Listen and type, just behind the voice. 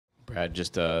Brad,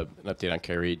 just an update on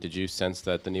Kyrie. Did you sense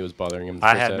that the knee was bothering him?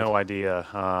 I had no idea.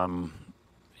 But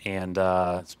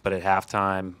at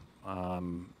halftime,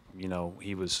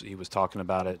 he was talking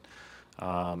about it.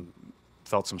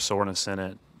 Felt some soreness in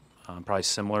it, probably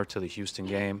similar to the Houston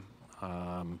game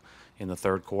in the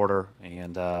third quarter,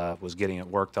 and was getting it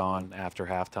worked on after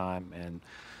halftime.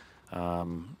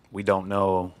 And we don't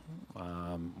know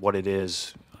what it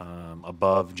is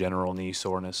above general knee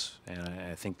soreness, and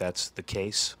I think that's the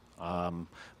case.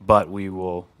 But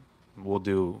we'll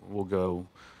go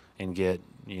and get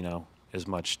as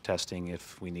much testing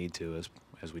if we need to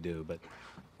as we do. But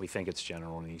we think it's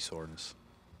general knee soreness,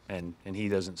 and he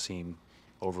doesn't seem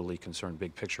overly concerned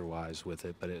big picture wise with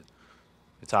it. But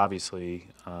it's obviously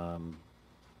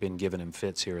been giving him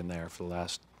fits here and there for the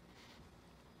last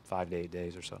 5 to 8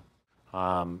 days or so.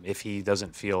 If he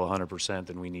doesn't feel 100%,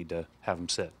 then we need to have him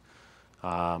sit.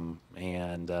 And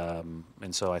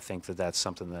so I think that's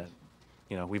something that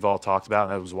we've all talked about,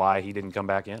 and that was why he didn't come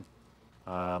back in.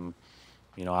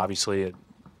 Obviously it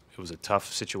was a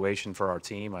tough situation for our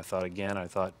team. I thought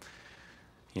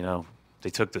they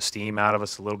took the steam out of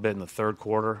us a little bit in the third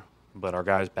quarter, but our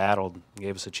guys battled and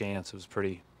gave us a chance. It was a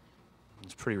pretty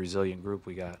resilient group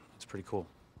we got. It's pretty cool.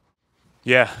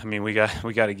 Yeah, I mean, we got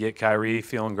to get Kyrie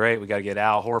feeling great. We got to get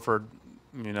Al Horford,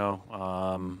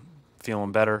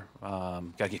 feeling better.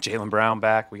 Got to get Jaylen Brown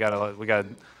back. We got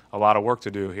a lot of work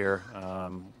to do here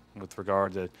with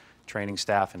regard to training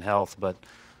staff and health. But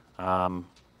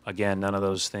again, none of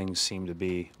those things seem to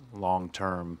be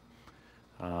long-term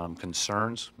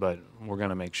concerns. But we're going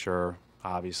to make sure,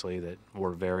 obviously, that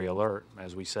we're very alert,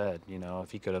 as we said.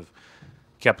 If he could have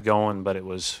kept going, but it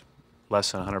was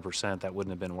less than 100%, that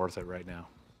wouldn't have been worth it right now.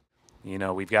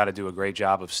 We've got to do a great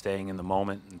job of staying in the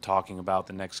moment and talking about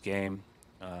the next game.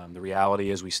 The reality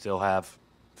is we still have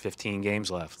 15 games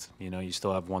left. You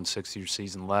still have 1/6 of your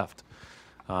season left.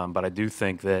 But I do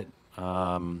think that,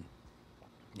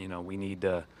 we need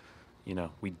to,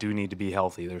 we do need to be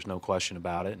healthy. There's no question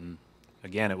about it. And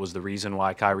again, it was the reason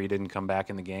why Kyrie didn't come back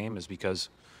in the game, is because,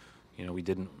 we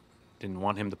didn't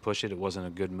want him to push it. It wasn't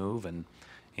a good move. And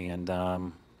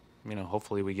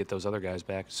hopefully we get those other guys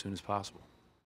back as soon as possible.